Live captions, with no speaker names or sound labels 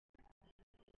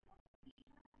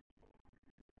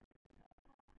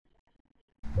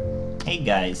Hey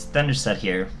guys, Thunderset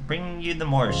here, bringing you the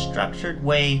more structured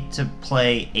way to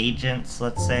play agents,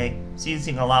 let's say. It's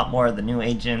using a lot more of the new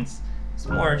agents. It's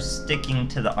more sticking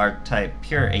to the archetype,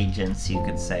 pure agents you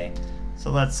could say. So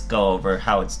let's go over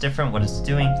how it's different, what it's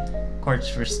doing. Of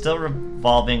course, we're still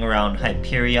revolving around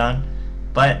Hyperion,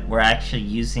 but we're actually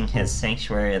using his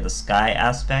Sanctuary of the Sky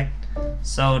aspect.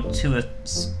 So to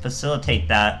facilitate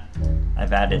that,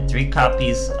 I've added 3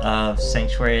 copies of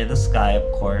Sanctuary of the Sky,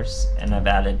 of course, and I've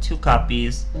added 2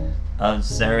 copies of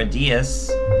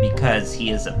Zeradius because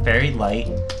he is a fairy light.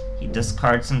 He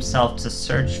discards himself to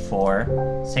search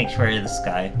for Sanctuary of the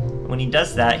Sky. When he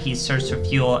does that, he searches for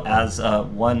fuel as a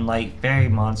 1 light fairy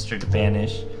monster to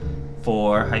banish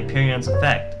for Hyperion's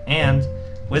effect. And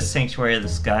with Sanctuary of the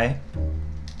Sky,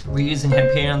 we're using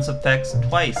Hyperion's effects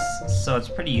twice, so it's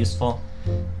pretty useful.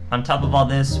 On top of all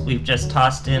this, we've just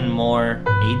tossed in more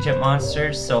agent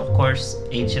monsters, so of course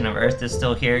Agent of Earth is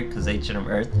still here, because Agent of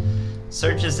Earth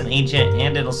searches an agent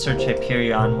and it'll search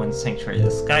Hyperion when Sanctuary of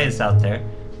the Sky is out there.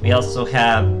 We also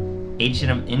have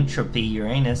Agent of Entropy,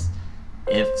 Uranus.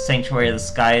 If Sanctuary of the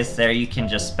Sky is there, you can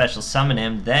just special summon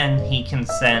him, then he can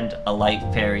send a light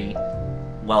fairy.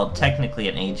 Well, technically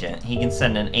an agent. He can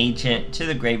send an agent to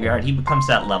the graveyard, he becomes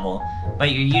that level,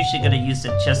 but you're usually going to use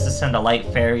it just to send a light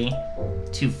fairy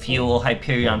to fuel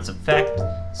Hyperion's effect.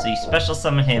 So you special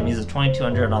summon him, he's a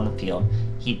 2200 on the field.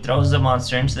 He throws a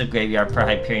monster into the graveyard for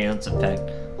Hyperion's effect.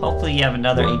 Hopefully you have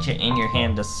another agent in your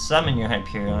hand to summon your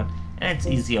Hyperion, and it's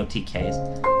easy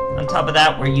OTKs. On top of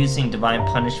that, we're using Divine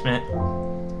Punishment.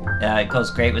 It goes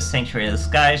great with Sanctuary of the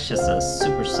Sky, it's just a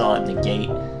super solid negate.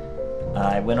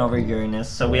 I went over Uranus.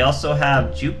 So we also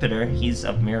have Jupiter, he's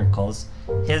of Miracles.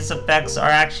 His effects are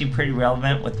actually pretty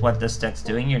relevant with what this deck's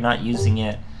doing. You're not using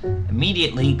it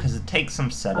immediately because it takes some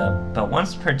setup, but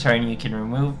once per turn you can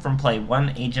remove from play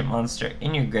 1 agent monster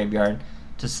in your graveyard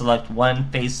to select 1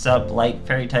 face-up light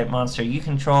fairy type monster you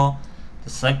control. The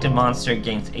selected monster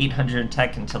gains 800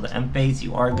 attack until the end phase.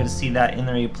 You are going to see that in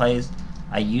the replays.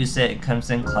 I use it, it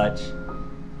comes in clutch.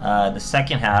 The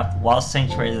second half, while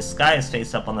Sanctuary of the Sky is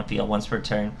face up on the field once per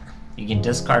turn, you can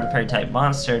discard a fairy type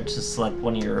monster to select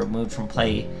one of your removed from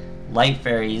play light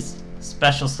fairies,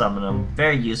 special summon them.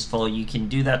 Very useful. You can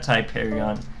do that to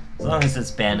Hyperion as long as it's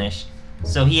banished.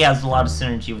 So he has a lot of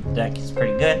synergy with the deck, he's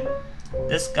pretty good.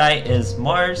 This guy is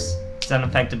Mars, he's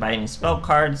unaffected by any spell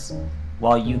cards.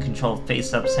 While you control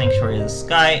face up Sanctuary of the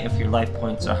Sky, if your life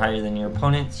points are higher than your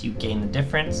opponent's, you gain the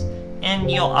difference.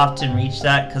 And you'll often reach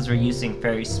that because we're using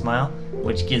Fairy Smile,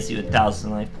 which gives you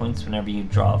 1000 life points whenever you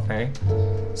draw a fairy.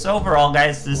 So overall,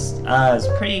 guys, this is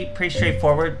pretty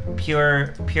straightforward.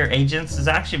 Pure agents is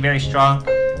actually very strong,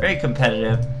 very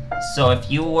competitive. So if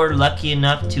you were lucky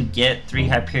enough to get 3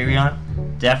 Hyperion,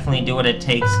 definitely do what it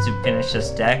takes to finish this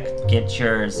deck. Get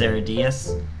your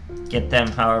Zeradius, get them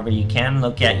however you can.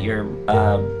 Look at your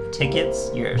tickets,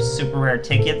 your super rare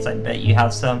tickets. I bet you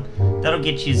have some. That'll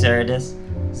get you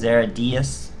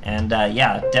Zeradius, and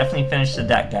yeah, definitely finish the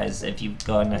deck, guys, if you've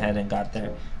gone ahead and got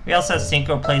there. We also have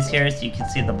synchro plays here, so you can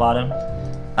see at the bottom.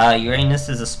 Uranus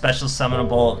is a special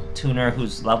summonable tuner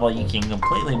whose level you can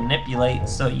completely manipulate,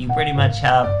 so you pretty much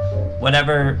have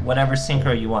whatever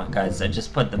synchro you want, guys. I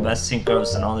just put the best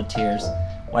synchros in all the tiers.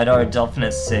 White Aura Dolphin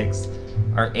at 6.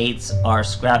 Our 8s are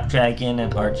Scrap Dragon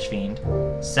and Archfiend.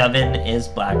 7 is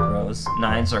Black Rose.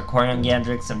 9s are Corian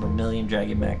Gandrix and Vermilion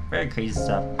Dragon Mech. Very crazy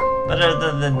stuff. But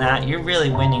other than that, you're really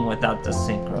winning without the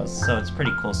synchros, so it's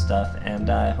pretty cool stuff, and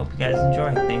I hope you guys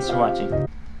enjoy. Thanks for watching.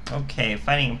 Okay,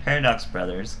 fighting Paradox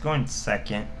Brothers, going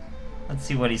second. Let's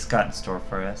see what he's got in store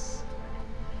for us.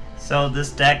 So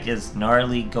this deck is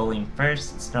Gnarly going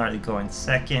first, it's Gnarly going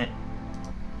second.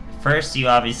 First, you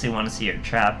obviously want to see your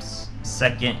traps.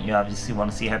 Second, you obviously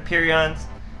want to see Hyperions.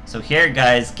 So here,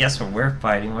 guys, guess what we're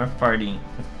fighting? We're fighting,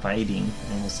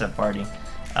 I almost said farting.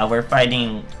 We're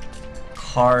fighting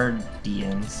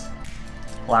Cardians,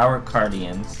 Flower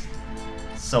Cardians.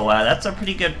 So that's a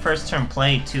pretty good first turn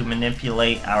play to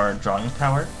manipulate our drawing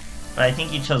power. But I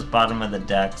think he chose bottom of the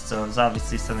deck, so it's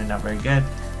obviously something not very good.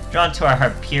 Draw to our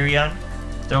Hyperion,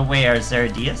 throw away our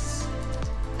Zeradius.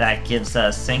 That gives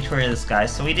us Sanctuary of the Sky,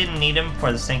 so we didn't need him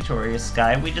for the Sanctuary of the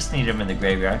Sky, we just need him in the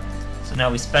graveyard. So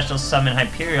now we special summon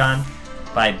Hyperion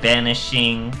by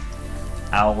banishing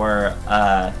our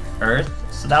Earth.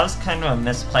 So that was kind of a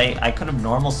misplay. I could have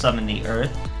normal summoned the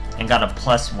Earth and got a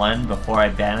 +1 before I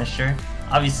banished her.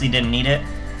 Obviously didn't need it,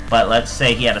 but let's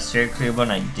say he had a Spherical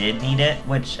and I did need it,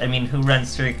 which, I mean, who runs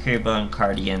Spherical and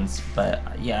Cardians? But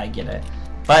yeah, I get it.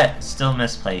 But still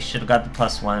misplay. Should have got the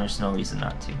 +1, there's no reason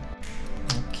not to.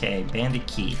 Okay, Bandit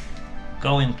Key.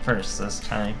 Going first this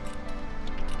time.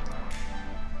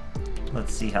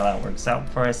 Let's see how that works out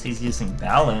for us. He's using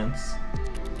balance.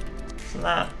 So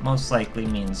that most likely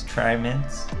means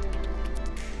tri-mids.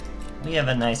 We have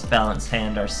a nice balanced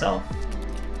hand ourselves.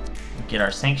 We get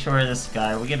our Sanctuary of the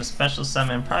Sky. We get a special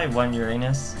summon, probably 1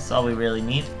 Uranus. That's all we really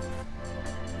need.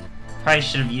 Probably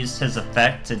should have used his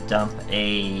effect to dump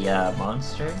a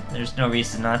monster. There's no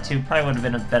reason not to. Probably would have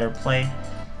been a better play.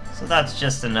 So that's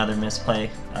just another misplay.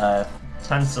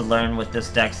 Tons to learn with this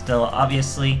deck still,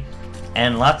 obviously.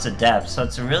 And lots of depth, so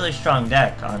it's a really strong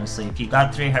deck, honestly. If you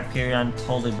got 3 Hyperion,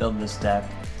 totally build this deck.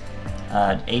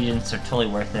 Agents are totally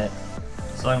worth it.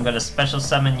 So I'm going to special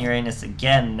summon Uranus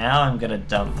again. Now I'm going to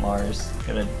dump Mars. I'm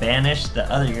going to banish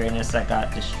the other Uranus that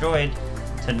got destroyed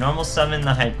to normal summon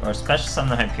the or special summon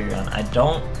the Hyperion. I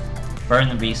don't burn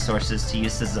the resources to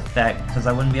use his effect because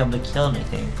I wouldn't be able to kill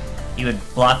anything. He would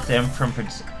block them from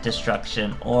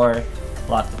destruction or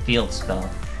block the field spell.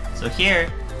 So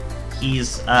here,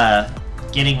 he's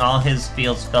getting all his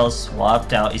field spells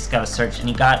swapped out. He's got a search, and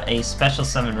he got a special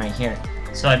summon right here.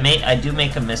 So I do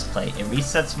make a misplay. It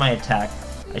resets my attack.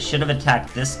 I should have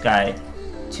attacked this guy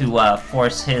to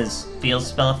force his field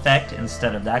spell effect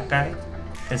instead of that guy,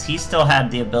 because he still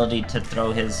had the ability to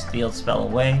throw his field spell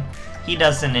away. He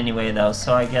doesn't anyway though,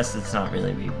 so I guess it's not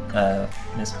really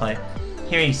misplay.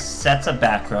 Here he sets a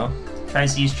back row,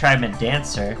 tries to use Tri-Mid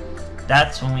Dancer.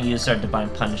 That's when we use our Divine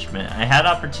Punishment. I had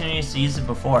opportunities to use it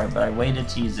before, but I waited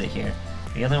to use it here.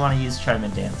 We only want to use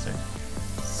Tri-Mid Dancer.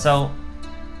 So,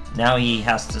 now he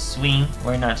has to swing.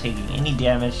 We're not taking any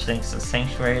damage thanks to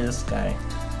Sanctuary of the Sky.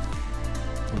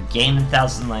 We gain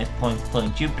 1,000 life points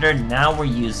pulling Jupiter. Now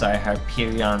we'll use our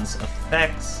Hyperion's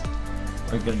effects.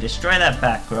 We're going to destroy that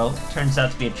back row. Turns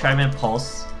out to be a Tri-Mid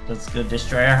Pulse. Let's go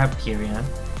destroy our Hyperion.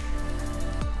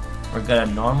 We're going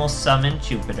to normal summon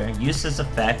Jupiter. Use his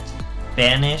effect.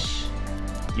 Banish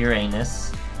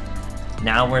Uranus.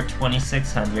 Now we're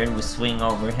 2600. We swing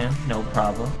over him, no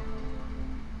problem.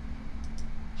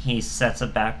 He sets a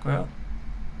back row.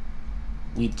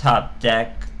 We top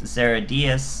deck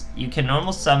Zeradius. You can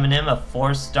normal summon him a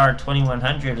 4-star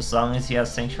 2100 as long as he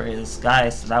has Sanctuary of the Sky.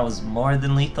 So that was more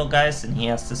than lethal, guys, and he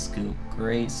has to scoop.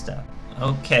 Great stuff.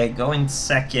 Okay, going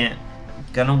second.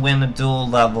 Gonna win a duel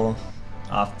level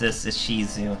off this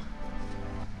Ishizu.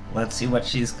 Let's see what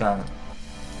she's got.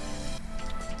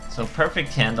 So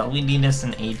perfect hand, all we need is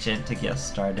an agent to get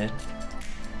started.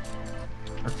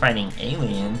 We're fighting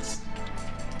aliens.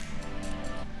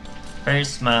 Fairy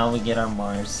Smile, we get our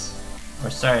Mars. Or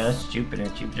sorry, that's Jupiter.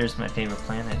 Jupiter's my favorite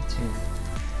planet too.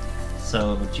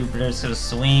 So Jupiter's gonna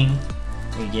swing.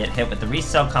 We get hit with the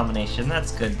resell combination.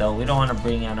 That's good though. We don't want to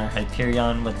bring out our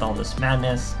Hyperion with all this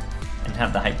madness and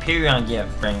have the Hyperion get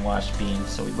Brainwash Beam.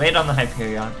 So we wait on the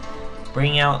Hyperion.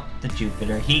 Bring out the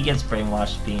Jupiter. He gets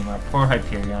Brainwash Beam, our poor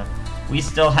Hyperion. We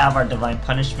still have our Divine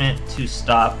Punishment to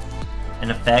stop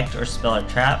an effect or spell or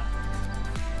trap.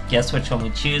 Guess which one we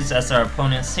choose as our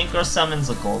opponent Synchro summons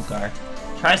a Golgar.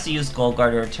 Tries to use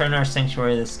Golgar to return our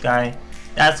Sanctuary of the Sky.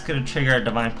 That's going to trigger our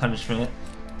Divine Punishment.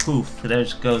 Poof, there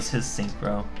goes his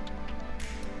Synchro.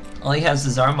 All he has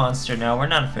is our monster now. We're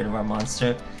not afraid of our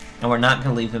monster. And we're not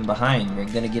going to leave him behind. We're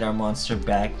going to get our monster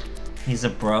back. He's a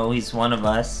bro. He's one of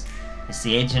us. It's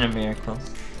the Agent of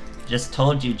Miracles. Just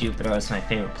told you Jupiter was my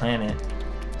favorite planet.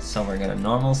 So we're gonna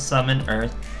normal summon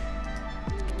Earth.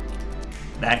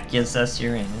 That gives us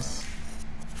Uranus.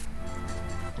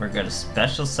 We're gonna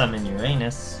special summon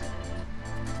Uranus.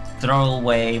 Throw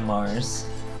away Mars.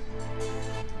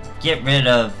 Get rid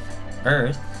of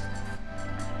Earth.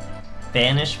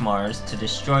 Banish Mars to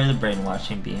destroy the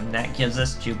Brainwashing Beam. That gives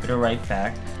us Jupiter right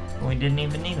back. And we didn't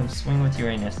even need him. Swing with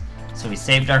Uranus. So we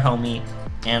saved our homie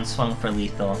and swung for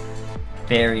lethal.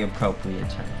 Very appropriate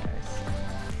turn,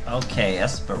 guys. Okay,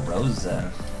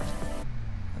 Esperosa.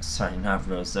 Sorry, not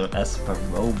Rosa,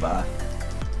 Esperoba.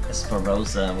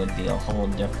 Esperosa would be a whole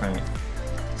different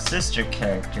sister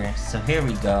character. So here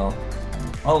we go.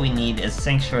 All we need is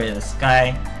Sanctuary of the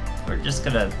Sky. We're just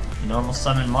gonna normal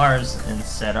summon Mars and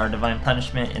set our Divine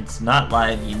Punishment. It's not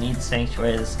live. You need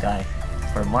Sanctuary of the Sky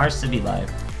for Mars to be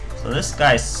live. So this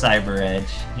guy's Cyber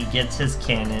Edge. He gets his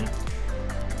cannon.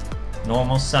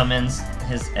 Normal summons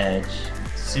his edge.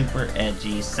 Super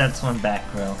edgy. Sets one back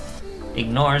row.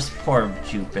 Ignores poor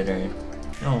Jupiter.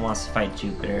 No one wants to fight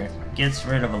Jupiter. Gets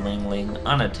rid of a Ling Ling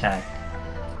on attack.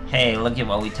 Hey, look at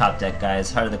what we top deck,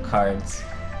 guys. Heart of the cards.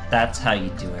 That's how you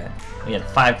do it. We had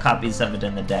 5 copies of it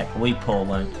in the deck. We pull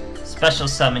one. Special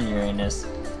summon Uranus.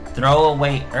 Throw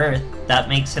away Earth. That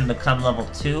makes him become level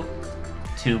 2.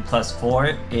 2 plus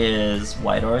 4 is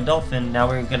White or a Dolphin. Now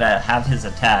we're gonna have his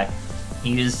attack.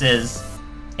 He uses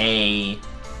a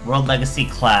World Legacy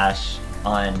Clash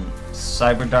on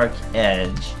Cyberdark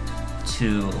Edge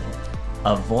to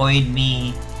avoid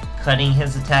me cutting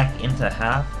his attack into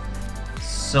half.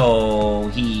 So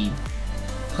he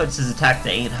puts his attack to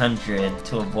 800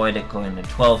 to avoid it going to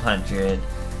 1200.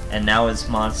 And now his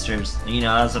monsters, you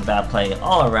know, that was a bad play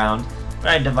all around. But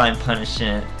I Divine Punish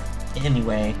it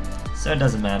anyway, so it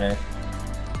doesn't matter.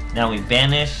 Now we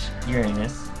banish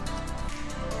Uranus.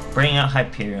 Bring out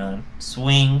Hyperion.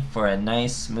 Swing for a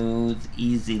nice, smooth,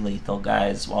 easy lethal,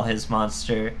 guys, while his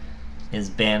monster is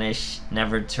banished,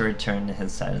 never to return to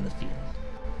his side of the field.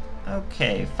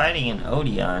 Okay, fighting an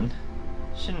Odeon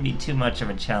shouldn't be too much of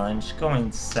a challenge.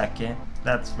 Going second,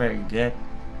 that's very good.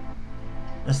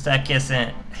 This deck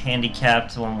isn't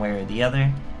handicapped one way or the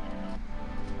other.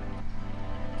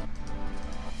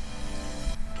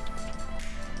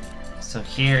 So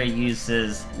here it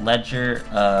uses Ledger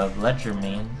of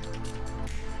Ledgermane.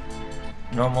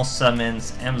 Normal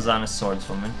summons Amazona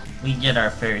Swordswoman. We get our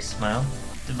Fairy Smile.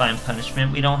 Divine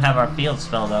Punishment. We don't have our field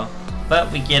spell though. But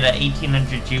we get a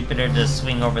 1800 Jupiter to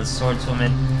swing over the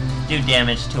Swordswoman. Do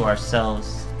damage to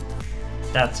ourselves.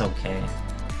 That's okay.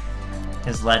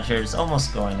 His Ledger is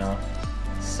almost going off.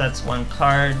 Sets one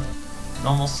card.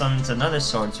 Normal summons another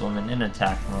Swordswoman in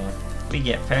attack mode. We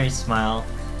get Fairy Smile.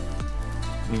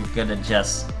 We're gonna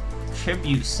just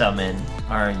tribute summon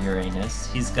our Uranus.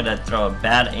 He's gonna throw a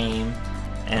bad aim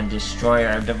and destroy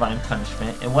our Divine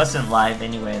Punishment. It wasn't live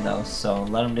anyway though, so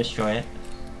let him destroy it.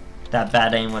 That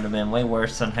bad aim would have been way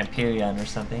worse than Hyperion or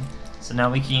something. So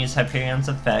now we can use Hyperion's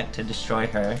effect to destroy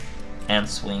her and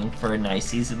swing for a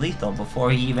nice easy lethal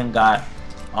before he even got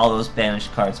all those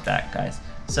banished cards back, guys.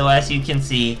 So as you can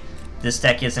see, this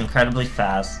deck is incredibly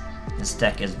fast. This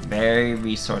deck is very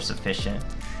resource efficient.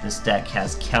 This deck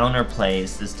has counter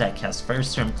plays, this deck has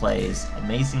first turn plays,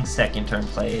 amazing second turn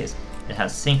plays, it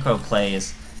has synchro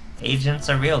plays. Agents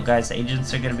are real, guys.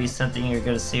 Agents are going to be something you're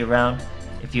going to see around.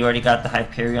 If you already got the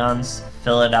Hyperions,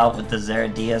 fill it out with the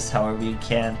Zaradias however you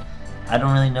can. I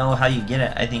don't really know how you get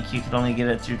it. I think you can only get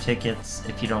it through tickets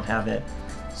if you don't have it.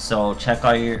 So check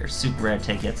all your super rare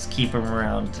tickets, keep them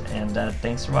around, and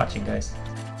thanks for watching, guys.